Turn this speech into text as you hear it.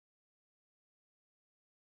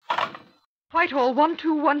Whitehall,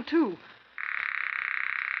 1212.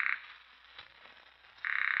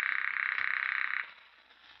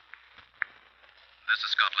 This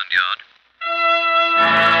is Scotland Yard.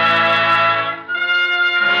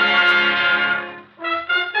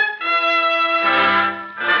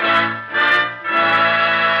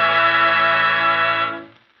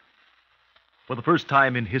 For the first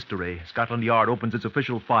time in history, Scotland Yard opens its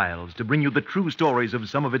official files to bring you the true stories of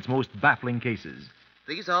some of its most baffling cases.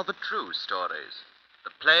 These are the true stories. The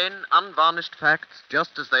plain, unvarnished facts,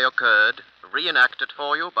 just as they occurred, reenacted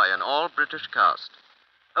for you by an all-British cast.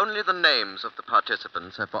 Only the names of the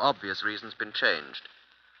participants have, for obvious reasons, been changed.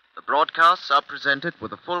 The broadcasts are presented with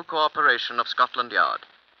the full cooperation of Scotland Yard.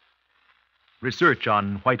 Research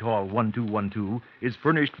on Whitehall 1212 is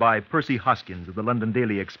furnished by Percy Hoskins of the London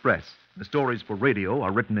Daily Express. The stories for radio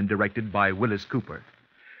are written and directed by Willis Cooper.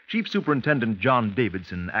 Chief Superintendent John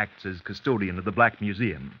Davidson acts as custodian of the Black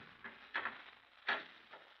Museum.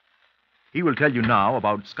 He will tell you now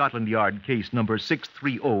about Scotland Yard case number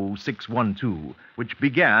 630612, which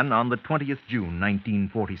began on the 20th June,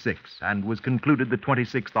 1946, and was concluded the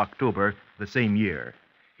 26th October the same year.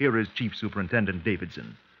 Here is Chief Superintendent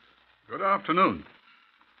Davidson. Good afternoon.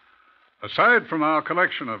 Aside from our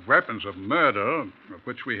collection of weapons of murder, of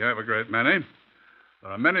which we have a great many,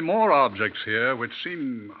 there are many more objects here which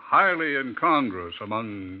seem highly incongruous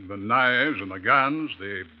among the knives and the guns,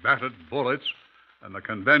 the battered bullets, and the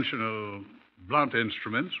conventional blunt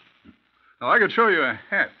instruments. Now, I could show you a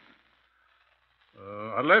hat,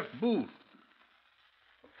 a left boot,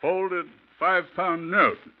 a folded 5-pound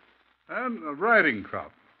note, and a writing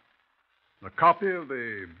crop, a copy of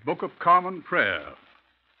the Book of Common Prayer,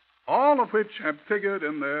 all of which have figured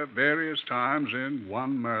in their various times in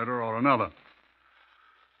one murder or another.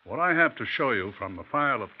 What I have to show you from the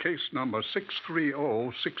file of case number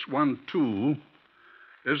 630612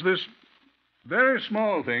 is this very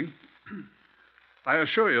small thing. I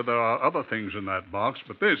assure you there are other things in that box,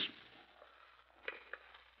 but this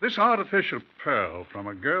artificial pearl from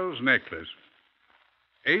a girl's necklace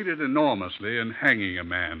aided enormously in hanging a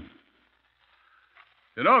man.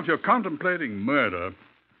 You know, if you're contemplating murder,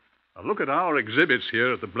 a look at our exhibits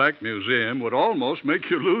here at the Black Museum would almost make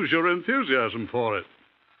you lose your enthusiasm for it.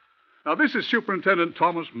 Now, this is Superintendent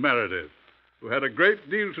Thomas Meredith, who had a great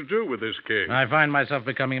deal to do with this case. I find myself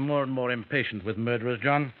becoming more and more impatient with murderers,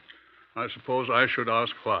 John. I suppose I should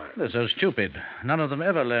ask why. They're so stupid. None of them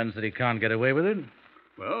ever learns that he can't get away with it.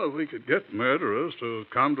 Well, if we could get murderers to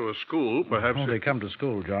come to a school, perhaps... They come to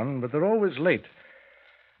school, John, but they're always late.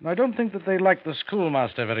 And I don't think that they like the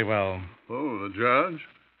schoolmaster very well. Oh, the judge?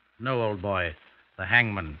 No, old boy. The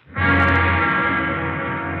hangman.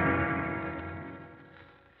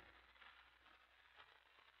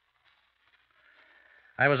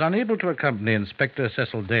 I was unable to accompany Inspector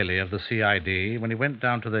Cecil Daly of the CID when he went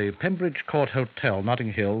down to the Pembridge Court Hotel,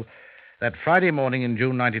 Notting Hill, that Friday morning in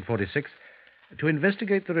June 1946 to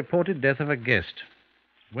investigate the reported death of a guest.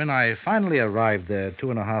 When I finally arrived there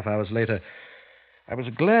 2.5 hours later, I was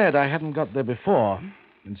glad I hadn't got there before.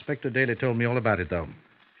 Inspector Daly told me all about it, though.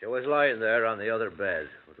 She was lying there on the other bed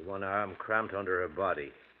with one arm cramped under her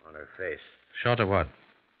body, on her face. Shot of what?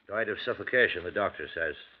 Died of suffocation, the doctor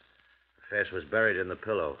says. Her face was buried in the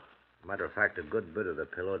pillow. Matter of fact, a good bit of the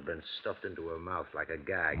pillow had been stuffed into her mouth like a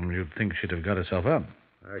gag. You'd think she'd have got herself up.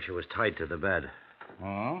 She was tied to the bed.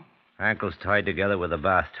 Oh? Ankles tied together with a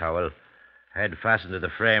bath towel. Head fastened to the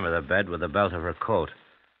frame of the bed with the belt of her coat.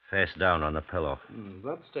 Face down on the pillow.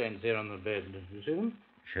 Bloodstains here on the bed. You see them?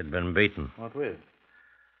 She'd been beaten. What with?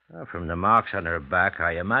 From the marks on her back,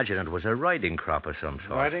 I imagine it was a riding crop of some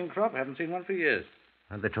sort. Riding crop? Haven't seen one for years.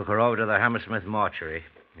 And they took her over to the Hammersmith mortuary.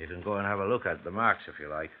 You can go and have a look at the marks if you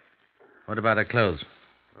like. What about her clothes?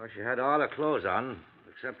 Well, she had all her clothes on,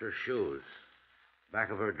 except her shoes. Back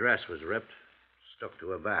of her dress was ripped, stuck to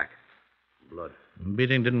her back. Blood.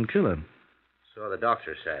 Beating didn't kill her. So the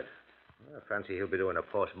doctor said. I fancy he'll be doing a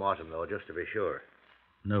post-mortem, though, just to be sure.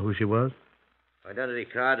 Know who she was? Identity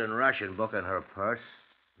card and ration book in her purse.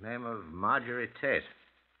 Name of Margery Tate.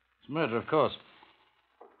 It's murder, of course.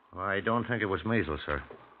 I don't think it was measles, sir.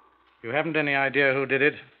 You haven't any idea who did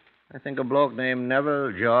it? I think a bloke named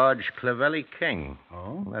Neville George Clavelli King.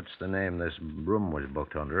 Oh? That's the name this room was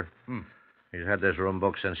booked under. He's had this room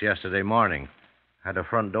booked since yesterday morning. Had a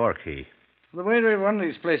front door key. The way they run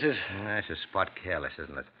these places. That's a spot careless,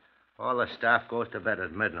 isn't it? All the staff goes to bed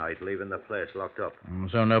at midnight, leaving the place locked up.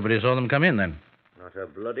 So nobody saw them come in, then? Not a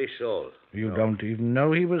bloody soul. You don't even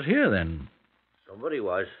know he was here, then? Somebody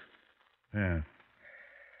was. Yeah.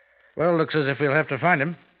 Well, looks as if we'll have to find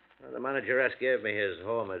him. Well, the manageress gave me his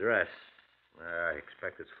home address. I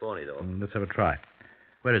expect it's phony, though. Let's have a try.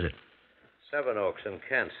 Where is it? Sevenoaks in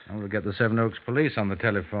Kent. We'll get the Sevenoaks police on the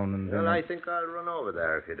telephone and... Well, I think I'll run over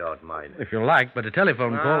there if you don't mind. If you like, but a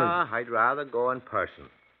telephone call... I'd rather go in person.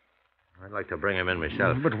 I'd like to bring him in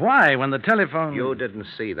myself. But why, when the telephone... You didn't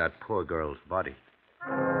see that poor girl's body.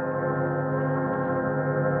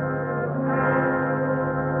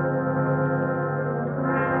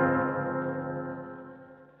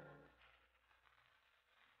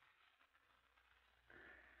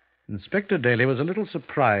 Inspector Daly was a little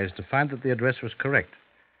surprised to find that the address was correct.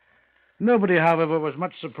 Nobody, however, was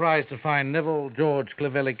much surprised to find Neville George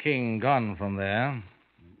Clovelly King gone from there.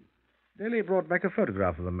 Daly brought back a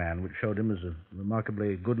photograph of the man, which showed him as a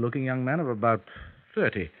remarkably good-looking young man of about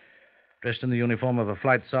 30, dressed in the uniform of a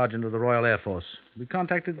flight sergeant of the Royal Air Force. We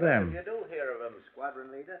contacted them. If you do hear of him,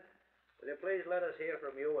 squadron leader, will you please let us hear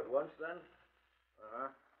from you at once, then? Uh-huh.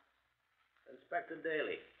 Inspector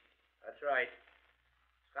Daly. That's right.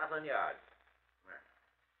 Scotland Yard.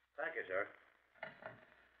 Thank you, sir.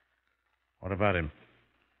 What about him?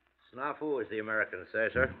 Snafu, as the Americans say,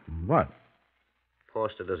 sir. What?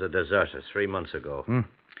 Posted as a deserter 3 months ago.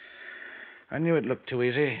 I knew it looked too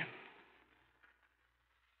easy.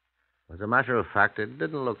 As a matter of fact, it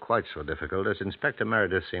didn't look quite so difficult as Inspector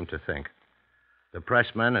Meredith seemed to think. The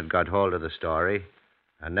pressmen had got hold of the story,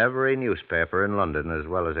 and every newspaper in London, as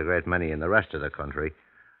well as a great many in the rest of the country,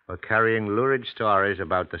 were carrying lurid stories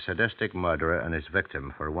about the sadistic murderer and his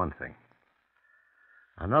victim, for one thing.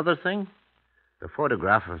 Another thing, the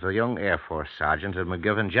photograph of the young Air Force sergeant had been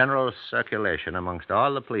given general circulation amongst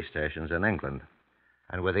all the police stations in England.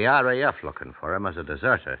 And with the RAF looking for him as a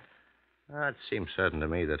deserter, it seemed certain to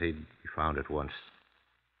me that he'd be found at once.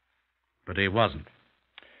 But he wasn't.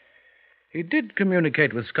 He did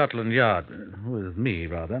communicate with Scotland Yard, with me,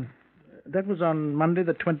 rather. That was on Monday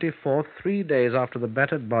the 24th, 3 days after the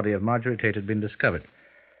battered body of Margery Tate had been discovered.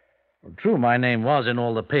 True, my name was in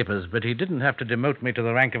all the papers, but he didn't have to demote me to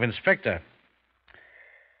the rank of inspector.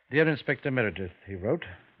 Dear Inspector Meredith, he wrote,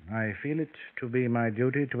 I feel it to be my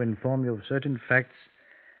duty to inform you of certain facts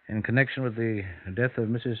in connection with the death of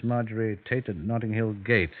Mrs. Margery Tate at Notting Hill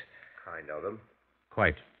Gate. Kind of him.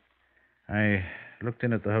 Quite. I looked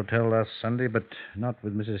in at the hotel last Sunday, but not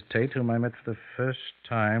with Mrs. Tate, whom I met for the first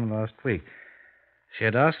time last week. She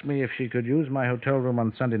had asked me if she could use my hotel room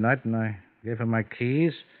on Sunday night, and I gave her my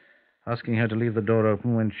keys, asking her to leave the door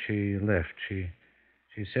open when she left. She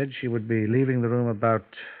said she would be leaving the room about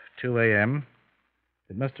 2 a.m.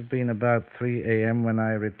 It must have been about 3 a.m. when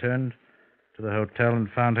I returned to the hotel and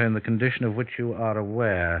found her in the condition of which you are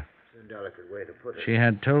aware. It's a delicate way to put it. She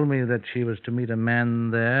had told me that she was to meet a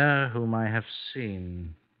man there whom I have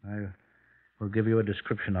seen. I will give you a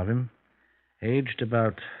description of him. Aged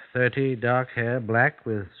about 30, dark hair, black,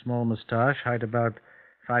 with small moustache, height about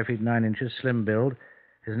 5 feet 9 inches, slim build.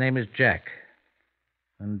 His name is Jack.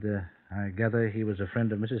 And I gather he was a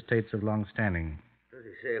friend of Mrs. Tate's of long standing. Does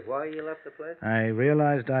he say why you left the place? I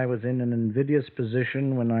realized I was in an invidious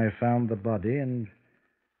position when I found the body, and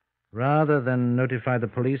rather than notify the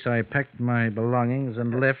police, I packed my belongings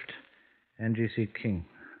and left NGC King.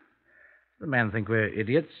 The man think we're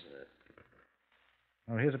idiots.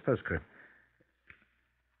 Oh, here's a postscript.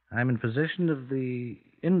 I'm in possession of the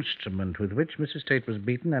instrument with which Mrs. Tate was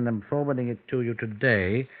beaten, and am forwarding it to you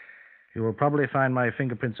today. You will probably find my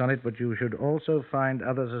fingerprints on it, but you should also find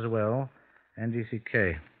others as well.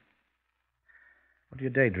 NGCK. What are you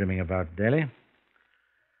daydreaming about, Daly?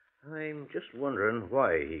 I'm just wondering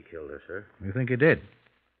why he killed her, sir. You think he did?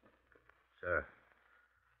 Sir,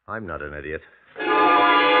 I'm not an idiot.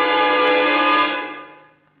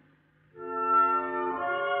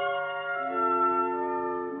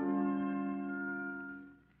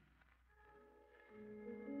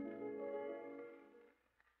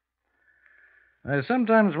 I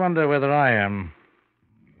sometimes wonder whether I am.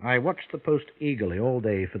 I watched the post eagerly all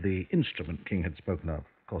day for the instrument King had spoken of.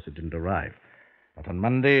 Of course, it didn't arrive. Not on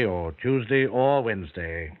Monday or Tuesday or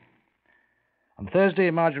Wednesday. On Thursday,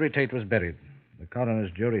 Margery Tate was buried. The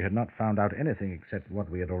coroner's jury had not found out anything except what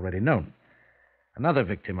we had already known. Another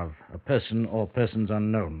victim of a person or persons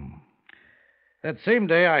unknown. That same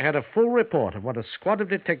day, I had a full report of what a squad of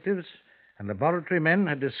detectives and laboratory men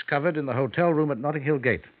had discovered in the hotel room at Notting Hill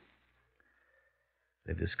Gate.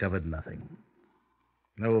 They discovered nothing.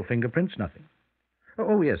 No fingerprints, nothing.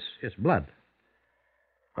 Oh, yes, blood.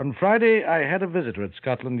 On Friday, I had a visitor at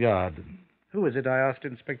Scotland Yard. Who is it, I asked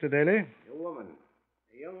Inspector Daly? A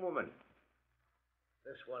young woman.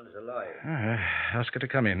 This one's alive. Ask her to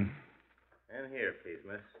come in. And here, please,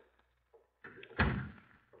 miss.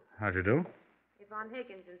 How'd you do? Yvonne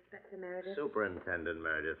Higgins, Inspector Meredith. Superintendent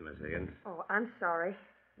Meredith, Miss Higgins. Oh, I'm sorry.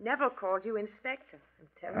 Never called you Inspector. I'm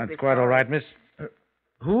terribly That's quite sorry. all right, miss.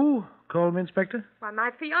 Who called me, Inspector? Why,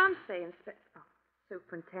 my fiancé,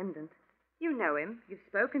 Superintendent. You know him. You've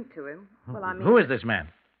spoken to him. Well, I mean... Who is this man?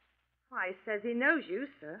 Why, he says he knows you,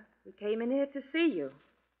 sir. He came in here to see you.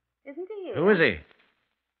 Isn't he here? Who is he?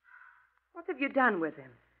 What have you done with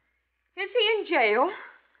him? Is he in jail?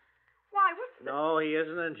 Why, what's the... No, he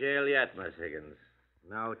isn't in jail yet, Miss Higgins.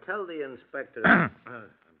 Now, tell the inspector... I'm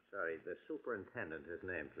sorry, the superintendent his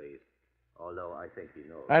name, please. Although I think he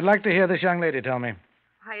knows. I'd like to hear this young lady tell me.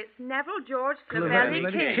 Why, it's Neville George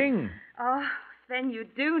Clavelli King. Oh, then you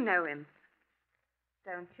do know him.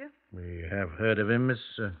 Don't you? We have heard of him, Miss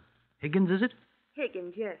Higgins, is it?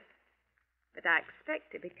 Higgins, yes. But I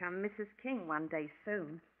expect to become Mrs. King one day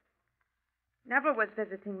soon. Neville was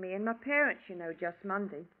visiting me and my parents, you know, just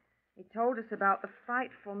Monday. He told us about the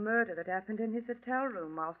frightful murder that happened in his hotel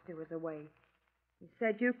room whilst he was away. He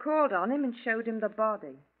said you called on him and showed him the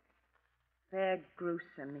body. Very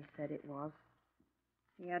gruesome, he said it was.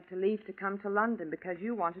 He had to leave to come to London because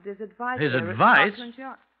you wanted his advice. His there at advice? Scotland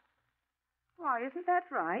Yard. Why, isn't that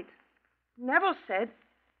right? Neville said...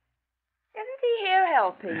 Isn't he here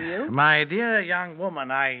helping you? My dear young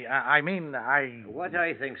woman, I mean... What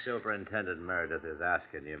I think Superintendent Meredith is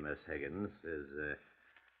asking you, Miss Higgins, is,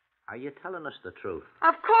 are you telling us the truth?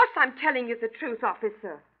 Of course I'm telling you the truth,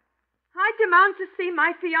 officer. I demand to see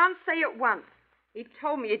my fiancé at once. He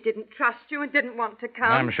told me he didn't trust you and didn't want to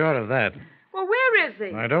come. I'm sure of that. Well, where is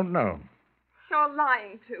he? I don't know. You're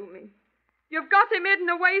lying to me. You've got him hidden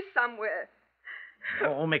away somewhere.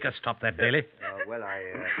 Oh, make us stop that, Daly. Well,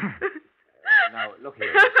 now, look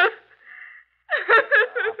here.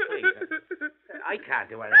 Please. I can't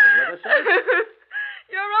do anything with it, sir.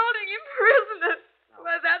 You're holding him prisoner. No.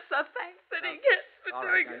 Well, that's a thanks that he gets for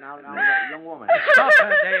doing it. Now, young woman. Stop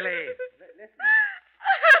her, Daly. Listen.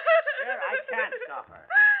 Sir, I can't stop her.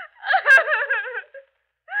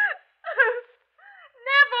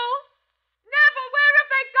 Neville, where have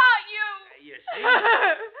they got you? You see?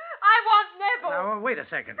 I want Neville. Now, wait a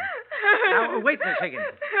second. Now, wait a second.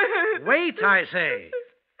 Wait, I say.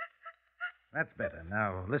 That's better.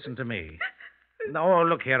 Now, listen to me. Oh,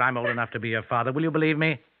 look here, I'm old enough to be your father. Will you believe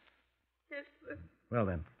me? Yes, sir. Well,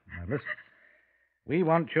 then, now listen. We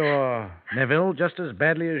want your Neville just as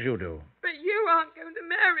badly as you do. But you aren't going to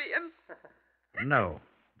marry him.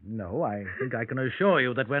 No, I think I can assure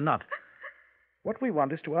you that we're not. What we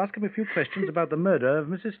want is to ask him a few questions about the murder of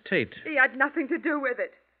Mrs. Tate. He had nothing to do with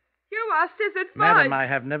it. You asked his advice. Madam, I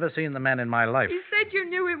have never seen the man in my life. He said you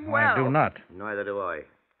knew him well. I do not. Neither do I.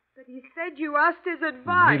 But he said you asked his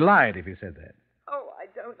advice. He lied if he said that. Oh, I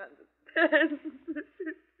don't understand.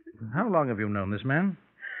 How long have you known this man?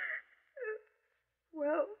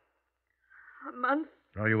 Well, a month.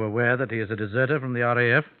 Are you aware that he is a deserter from the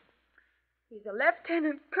RAF? He's a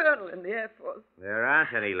lieutenant colonel in the Air Force. There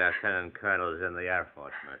aren't any lieutenant colonels in the Air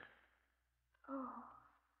Force, miss. Oh.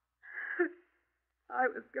 I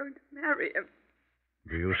was going to marry him.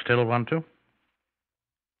 Do you still want to?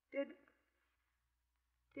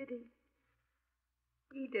 Did he?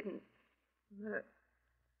 He didn't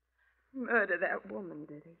murder that woman,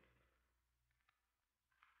 did he?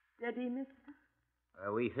 Did he, mister?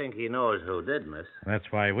 We think he knows who did, miss.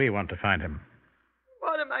 That's why we want to find him.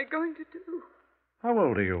 What am I going to do? How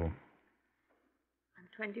old are you? I'm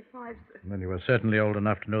 25, sir. Well, you are certainly old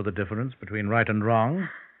enough to know the difference between right and wrong.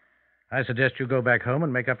 I suggest you go back home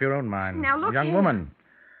and make up your own mind. Now, look Young here. woman,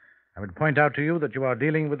 I would point out to you that you are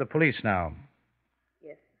dealing with the police now.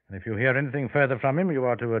 Yes, And if you hear anything further from him, you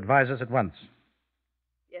are to advise us at once.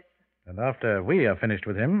 yes, sir. And after we are finished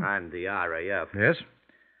with him... And the RAF. Yes.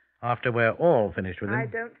 After we're all finished with him... I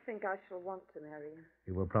don't think I shall want to marry him.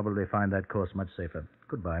 You will probably find that course much safer.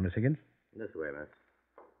 Goodbye, Miss Higgins. This way, miss.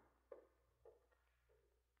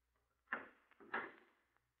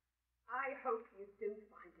 I hope you do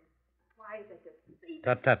find him. Why, the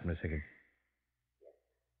deceit. Tut, Miss Higgins.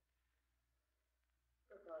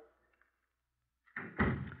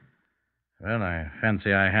 Well, I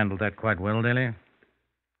fancy I handled that quite well, Daly.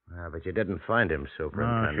 But you didn't find him, No,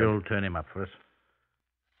 Superintendent. she'll turn him up for us.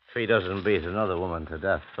 If he doesn't beat another woman to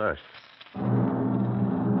death first.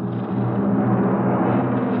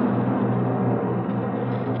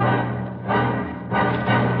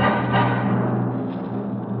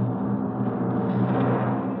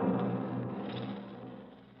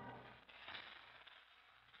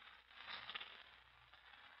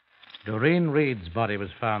 Doreen Reed's body was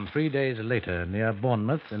found 3 days later near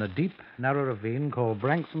Bournemouth in a deep, narrow ravine called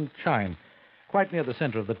Branksome Chine, quite near the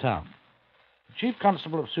center of the town. The Chief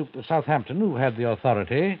Constable of Southampton, who had the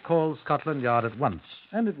authority, called Scotland Yard at once,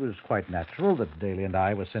 and it was quite natural that Daly and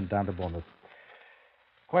I were sent down to Bournemouth.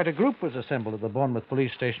 Quite a group was assembled at the Bournemouth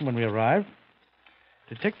police station when we arrived.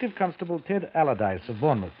 Detective Constable Ted Allardyce of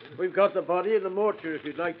Bournemouth. We've got the body in the mortuary if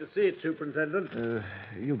you'd like to see it, Superintendent.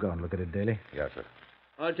 You go and look at it, Daly. Yes, sir.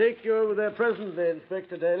 I'll take you over there presently,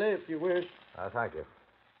 Inspector Daly, if you wish. Thank you.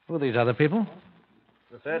 Who are these other people?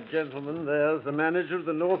 The fat gentleman there's the manager of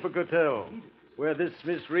the Norfolk Hotel, where this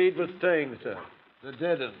Miss Reed was staying, sir. The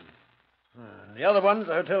dead one. The other one's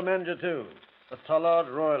the hotel manager, too. The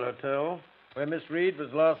Tollard Royal Hotel, where Miss Reed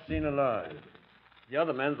was last seen alive. The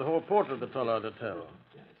other man's the hall porter of the Tollard Hotel.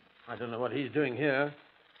 I don't know what he's doing here.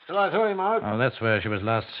 Shall I throw him out? Oh, that's where she was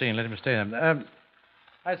last seen. Let him stay there.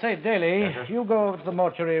 I say, Daly, you go over to the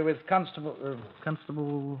mortuary with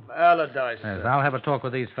Constable Allardyce, Yes, sir. I'll have a talk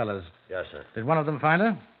with these fellas. Yes, sir. Did one of them find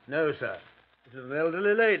her? No, sir. It was an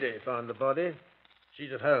elderly lady found the body.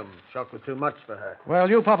 She's at home. Shock was too much for her. Well,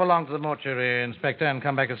 you pop along to the mortuary, Inspector, and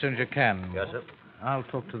come back as soon as you can. Yes, sir. I'll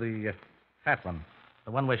talk to the fat one,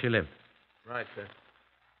 the one where she lived. Right, sir.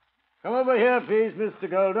 Come over here, please, Mr.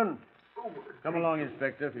 Golden. Come along,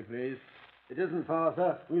 Inspector, if you please. It isn't far,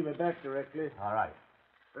 sir. We'll be back directly. All right.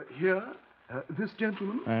 Here, this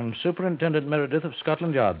gentleman? I'm Superintendent Meredith of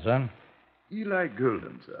Scotland Yard, sir. Eli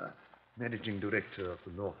Golden, sir. Managing director of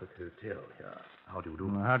the Norfolk Hotel here. How do you do?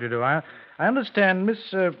 How do you do? I understand Miss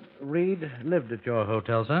Reed lived at your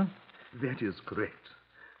hotel, sir. That is correct.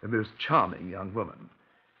 A most charming young woman.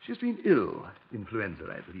 She's been ill. Influenza,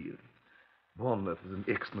 I believe. Bournemouth is an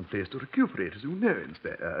excellent place to recuperate, as you know,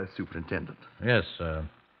 Superintendent. Yes, sir.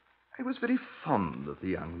 I was very fond of the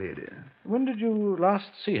young lady. When did you last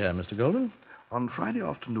see her, Mr. Golden? On Friday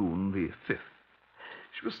afternoon, the 5th.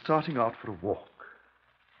 She was starting out for a walk.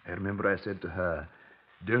 I remember I said to her,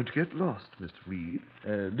 "Don't get lost, Mr. Reed."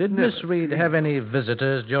 Did Miss Reed have any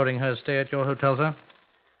visitors during her stay at your hotel, sir?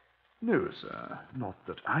 No, sir. Not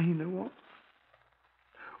that I know of.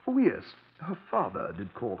 Oh, yes. Her father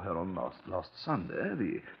did call her on last Sunday,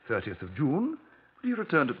 the 30th of June, but he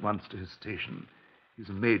returned at once to his station. He's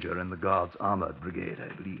a major in the Guards' Armored Brigade,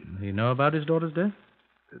 I believe. Did he know about his daughter's death?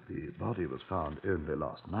 The body was found only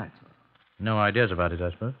last night, sir. No ideas about it, I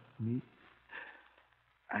suppose. Me?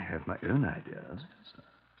 I have my own ideas, sir.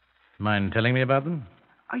 Mind telling me about them?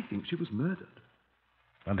 I think she was murdered.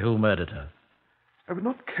 And who murdered her? I would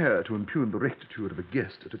not care to impugn the rectitude of a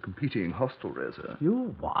guest at a competing hostelry, sir.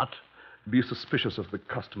 You what? Be suspicious of the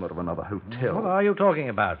customer of another hotel. What are you talking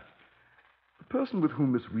about? The person with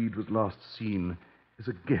whom Miss Reed was last seen is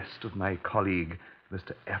a guest of my colleague,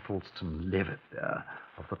 Mr. Athelstan Levitt, there,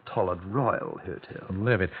 of the Tollard Royal Hotel.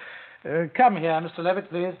 Levitt. Come here, Mr. Levitt,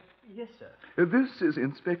 please. Yes, sir. This is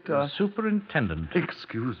Inspector... Superintendent.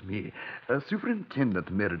 Excuse me.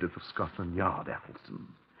 Superintendent Meredith of Scotland Yard, Athelstan.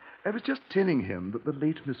 I was just telling him that the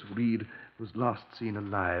late Miss Reed was last seen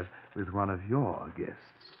alive with one of your guests.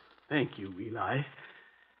 Thank you, Eli.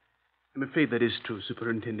 I'm afraid that is true,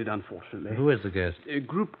 Superintendent, unfortunately. Who is the guest?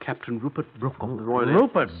 Group Captain Rupert Brooke of the Royal Air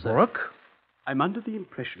Rupert Force, Brooke? I'm under the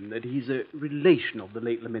impression that he's a relation of the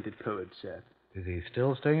late lamented poet, sir. Is he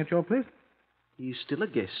still staying at your place? He's still a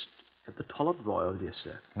guest at the Tollard Royal, yes,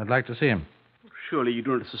 sir. I'd like to see him. Surely you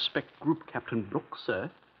don't suspect Group Captain Brooke, sir.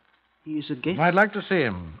 He is a guest. I'd like to see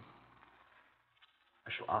him.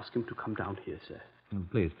 I shall ask him to come down here, sir.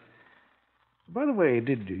 Please. By the way,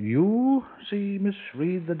 did you see Miss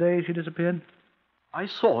Reed the day she disappeared? I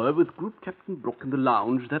saw her with Group Captain Brooke in the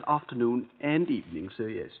lounge that afternoon and evening, sir,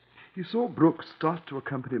 yes. You saw Brooke start to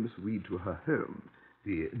accompany Miss Reed to her home,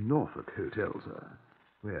 the Norfolk Hotel, sir,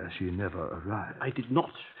 where she never arrived. I did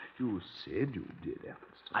not. You said you did,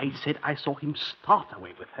 Athelstan. I said I saw him start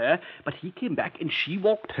away with her, but he came back and she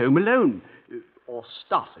walked home alone. Or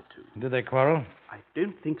started to. Did they quarrel? I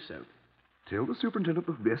don't think so. Tell the superintendent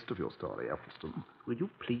the rest of your story, Athelstan. Will you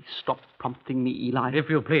please stop prompting me, Eli? If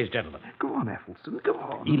you please, gentlemen. Go on, Athelstan, go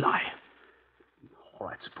on. Eli. All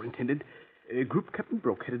right, Superintendent. Group Captain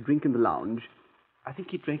Brooke had a drink in the lounge. I think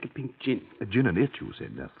he drank a pink gin. A gin and it, you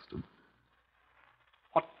said, Athelstan.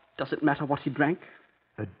 What does it matter what he drank?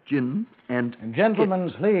 A gin and...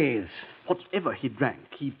 Gentlemen, please. Whatever he drank,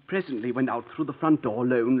 he presently went out through the front door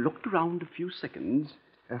alone, looked around a few seconds.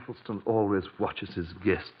 Athelstan always watches his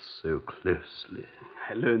guests so closely.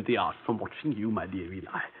 I learned the art from watching you, my dear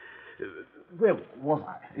Eli. Where was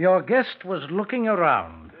I? Your guest was looking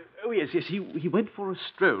around. Oh, yes, he went for a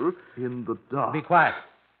stroll. In the dark. Be quiet.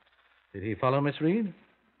 Did he follow Miss Reed?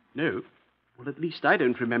 No. Well, at least I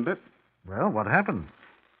don't remember. Well, what happened?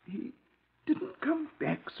 He didn't come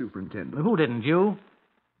back, Superintendent. Who didn't, you?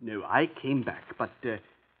 No, I came back, but,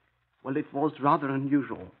 well, it was rather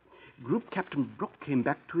unusual. Group Captain Brooke came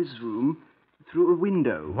back to his room through a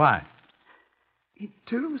window. Why? He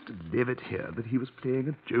told Mr. Levitt here that he was playing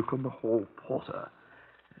a joke on the hall porter,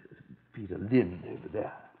 Peter Lynn, over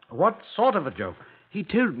there. What sort of a joke? He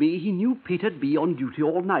told me he knew Peter'd be on duty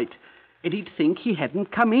all night, and he'd think he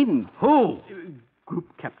hadn't come in. Who?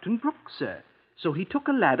 Group Captain Brooks, sir. So he took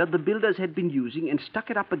a ladder the builders had been using and stuck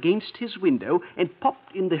it up against his window and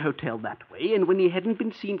popped in the hotel that way, and when he hadn't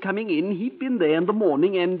been seen coming in, he'd been there in the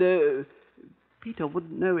morning and, Peter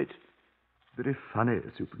wouldn't know it. Very funny,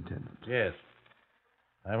 Superintendent. Yes.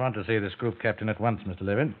 I want to see this group captain at once, Mr.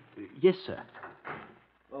 Levitt. Yes, sir.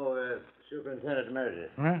 Oh, Superintendent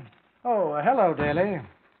Meredith. Huh? Oh, hello, Daly.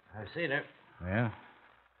 I've seen her. Yeah?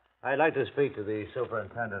 I'd like to speak to the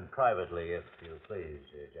superintendent privately, if you please,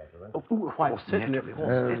 gentlemen. Oh, why,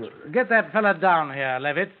 certainly. Get that fella down here,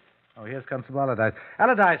 Levitt. Oh, here's Constable Allardyce.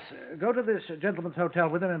 Allardyce, go to this gentleman's hotel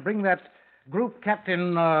with him and bring that group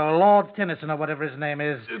captain, Lord Tennyson, or whatever his name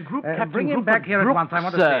is. Group captain bring him Group back here at Brooks, once. I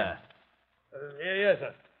want to see him. Yes,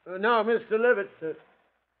 sir. Now, Mr. Levitt.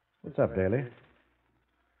 What's up, Daly?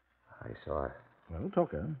 I saw her. Well,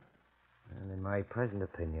 talk her. And in my present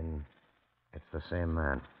opinion, it's the same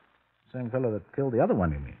man. Same fellow that killed the other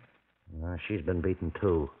one, you mean? She's been beaten,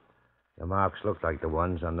 too. The marks look like the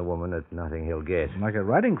ones on the woman at Notting Hill Gate. Like a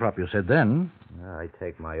riding crop, you said then. I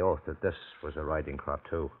take my oath that this was a riding crop,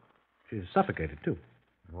 too. She's suffocated, too.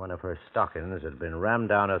 One of her stockings had been rammed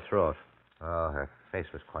down her throat. Oh, her face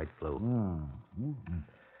was quite blue.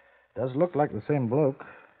 Does look like the same bloke.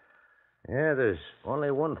 Yeah, there's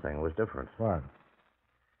only one thing was different. What?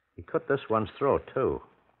 He cut this one's throat, too,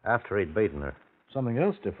 after he'd beaten her. Something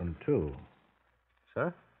else different, too.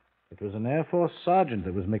 Sir? It was an Air Force sergeant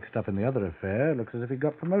that was mixed up in the other affair. Looks as if he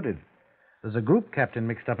got promoted. There's a group captain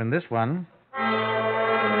mixed up in this one.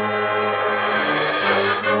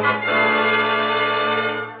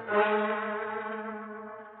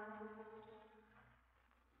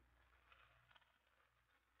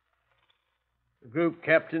 The group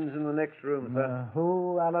captain's in the next room, sir.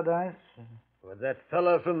 Who, Allardyce? Well, that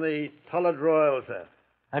fellow from the Tollard Royal, sir.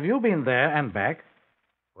 Have you been there and back?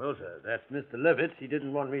 Well, sir, that's Mr. Levitt. He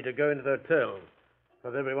didn't want me to go into the hotel.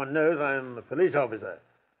 Because everyone knows I'm a police officer.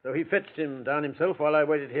 So he fetched him down himself while I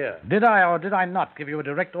waited here. Did I or did I not give you a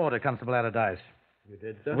direct order, Constable Allardyce? You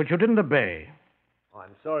did, sir? Which you didn't obey. Oh,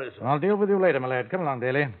 I'm sorry, sir. I'll deal with you later, my lad. Come along,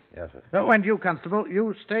 Daly. Yes, sir. Oh, and you, Constable,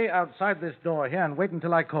 you stay outside this door here and wait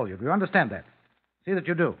until I call you. Do you understand that? See that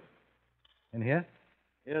you do. In here?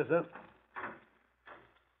 Yes, sir.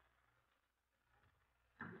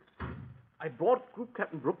 I brought Group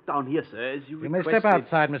Captain Brooke down here, sir, as you You may requested. step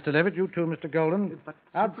outside, Mr. Levitt. You too, Mr. Golden. But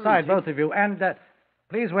Outside, both of you. And,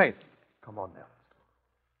 please wait. Come on now.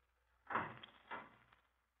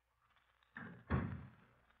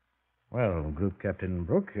 Well, Group Captain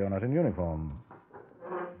Brooke, you're not in uniform.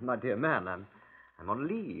 My dear man, I'm on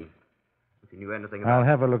leave. If you knew anything I'll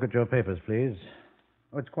have a look at your papers, please.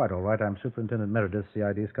 Oh, it's quite all right. I'm Superintendent Meredith,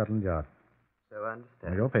 CID, Scotland Yard. So I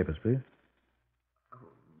understand. Now, your papers, please.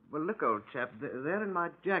 Well, look, old chap, they're in my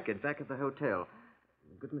jacket back at the hotel.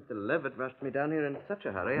 Good Mr. Levitt rushed me down here in such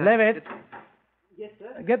a hurry. Levitt! Yes,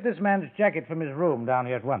 sir. Get this man's jacket from his room down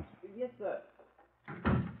here at once. Yes, sir.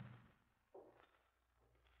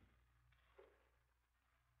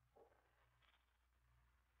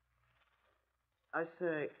 I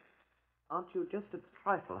say, aren't you just a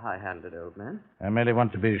trifle high-handed, old man? I merely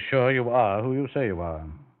want to be sure you are who you say you are.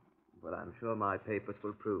 Well, I'm sure my papers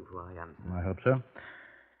will prove who I am, sir. I hope so.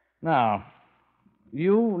 Now,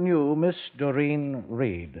 you knew Miss Doreen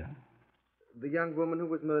Reed. The young woman who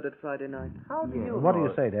was murdered Friday night. How do you What do know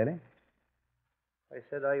you say, Daddy? I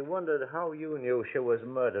said I wondered how you knew she was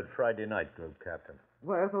murdered Friday night, Group Captain.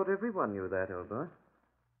 Well, I thought everyone knew that, old boy.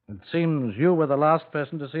 It seems you were the last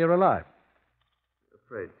person to see her alive.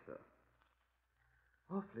 Afraid so.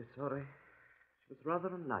 Awfully sorry. She was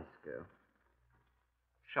rather a nice girl.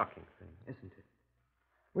 Shocking thing, isn't it?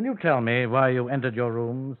 Will you tell me why you entered your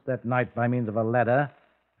rooms that night by means of a ladder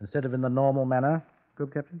instead of in the normal manner,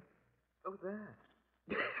 Group Captain? Oh,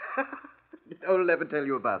 that. Old Levitt tell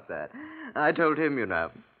you about that. I told him, you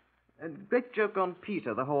know. A great joke on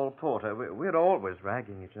Peter, the hall porter. We're always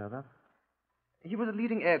ragging each other. He was a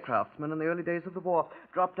leading aircraftsman in the early days of the war.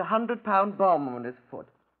 Dropped a 100-pound bomb on his foot.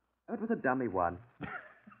 Oh, it was a dummy one.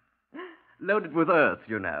 Loaded with earth,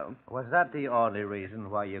 you know. Was that the only reason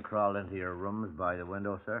why you crawled into your rooms by the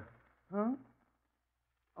window, sir? Huh?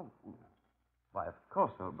 Oh, why, of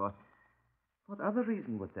course, old boy. What other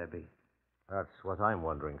reason would there be? That's what I'm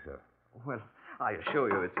wondering, sir. Well, I assure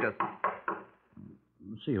you it's just...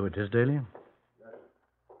 See who it is, Daly.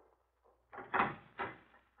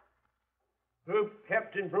 Group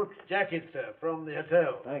Captain Brooks' jacket, sir, from the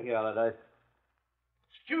hotel. Thank you, Allardyce.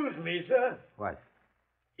 Excuse me, sir. What?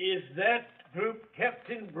 Is that Group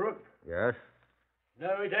Captain Brooks? Yes. No,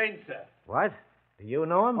 it ain't, sir. What? Do you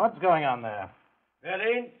know him? What's going on there? That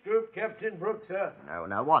ain't Group Captain Brooks, sir.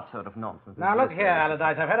 Now, what sort of nonsense Now, look here,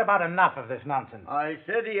 Allardyce. I've had about enough of this nonsense. I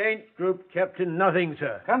said he ain't Group Captain nothing,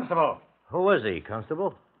 sir. Constable. Who is he,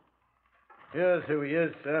 Constable? Here's who he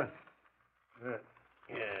is, sir.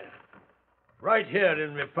 Yeah. Right here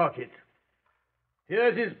in my pocket.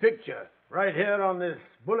 Here's his picture. Right here on this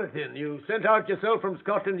bulletin you sent out yourself from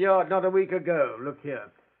Scotland Yard not a week ago. Look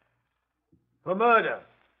here. For murder.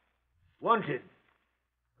 Wanted.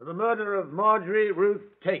 For the murder of Margery Ruth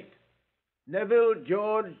Tate. Neville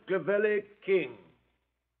George Clavelli King.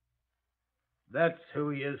 That's who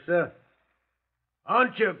he is, sir.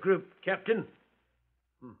 Aren't you, Group Captain?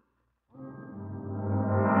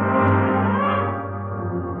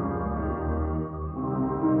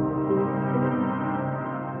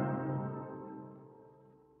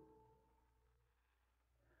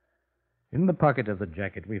 In the pocket of the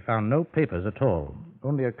jacket, we found no papers at all,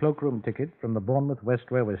 only a cloakroom ticket from the Bournemouth West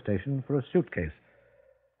Railway Station for a suitcase.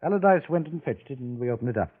 Allardyce went and fetched it, and we opened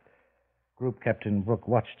it up. Group Captain Brooke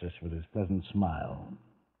watched us with his pleasant smile.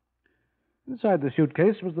 Inside the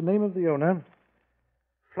suitcase was the name of the owner,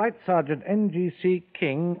 Flight Sergeant N.G.C.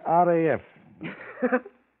 King, RAF.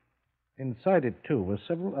 Inside it, too, were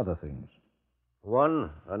several other things. 1,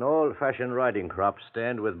 an old-fashioned riding crop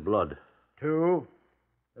stained with blood. 2,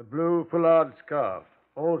 a blue foulard scarf,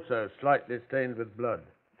 also slightly stained with blood.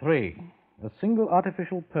 3, a single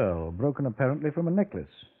artificial pearl, broken apparently from a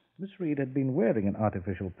necklace. Miss Reed had been wearing an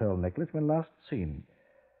artificial pearl necklace when last seen.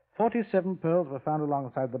 47 pearls were found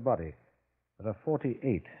alongside the body. There are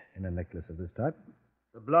 48 in a necklace of this type.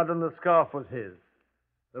 The blood on the scarf was his.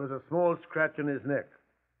 There was a small scratch on his neck.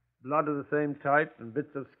 Blood of the same type and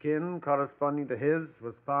bits of skin corresponding to his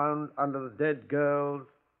was found under the dead girl's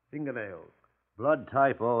fingernails. Blood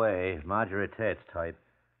type OA, Margery Tate's type,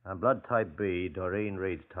 and blood type B, Doreen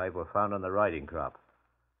Reed's type, were found on the riding crop.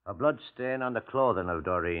 A blood stain on the clothing of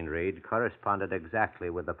Doreen Reed corresponded exactly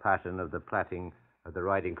with the pattern of the plaiting of the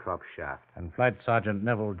riding crop shaft. And Flight Sergeant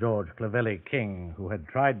Neville George Clavelli King, who had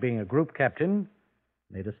tried being a group captain,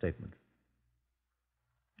 made a statement.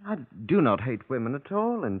 I do not hate women at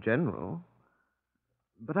all, in general.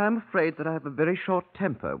 But I am afraid that I have a very short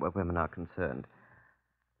temper where women are concerned.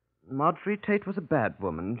 Margery Tate was a bad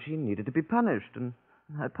woman. She needed to be punished, and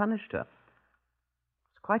I punished her.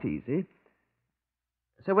 It's quite easy.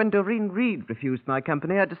 So when Doreen Reed refused my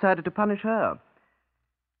company, I decided to punish her.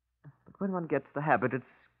 But when one gets the habit, it's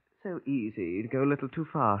so easy to go a little too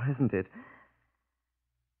far, isn't it?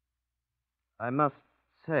 I must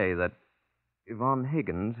say that Yvonne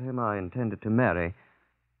Higgins, whom I intended to marry,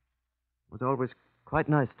 was always quite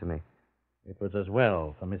nice to me. It was as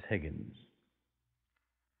well for Miss Higgins.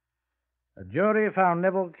 A jury found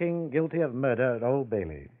Neville King guilty of murder at Old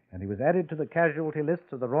Bailey, and he was added to the casualty lists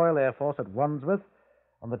of the Royal Air Force at Wandsworth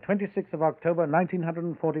on the 26th of October,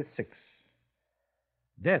 1946.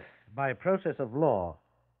 Death by process of law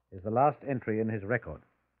is the last entry in his record.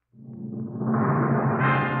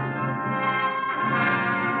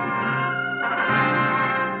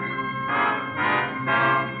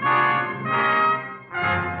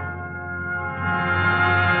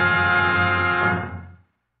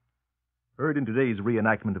 Heard in today's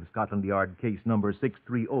reenactment of Scotland Yard case number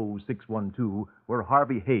 630612 were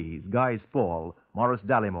Harvey Hayes, Guy Spall, Morris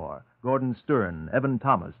Dallymore, Gordon Stern, Evan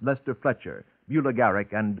Thomas, Lester Fletcher, Beulah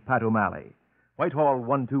Garrick, and Pat O'Malley. Whitehall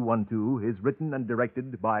 1212 is written and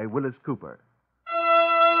directed by Willis Cooper.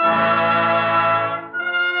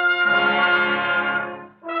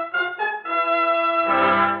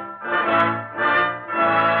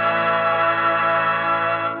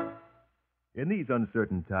 In these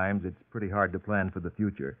uncertain times, it's pretty hard to plan for the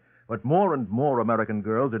future. But more and more American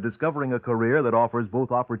girls are discovering a career that offers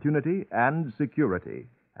both opportunity and security.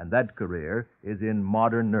 And that career is in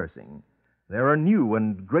modern nursing. There are new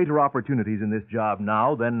and greater opportunities in this job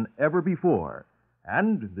now than ever before.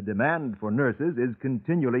 And the demand for nurses is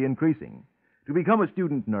continually increasing. To become a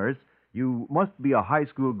student nurse, you must be a high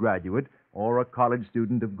school graduate or a college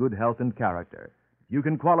student of good health and character. If you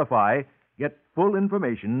can qualify, get full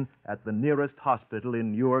information at the nearest hospital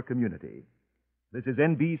in your community. This is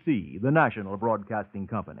NBC, the national broadcasting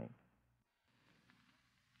company.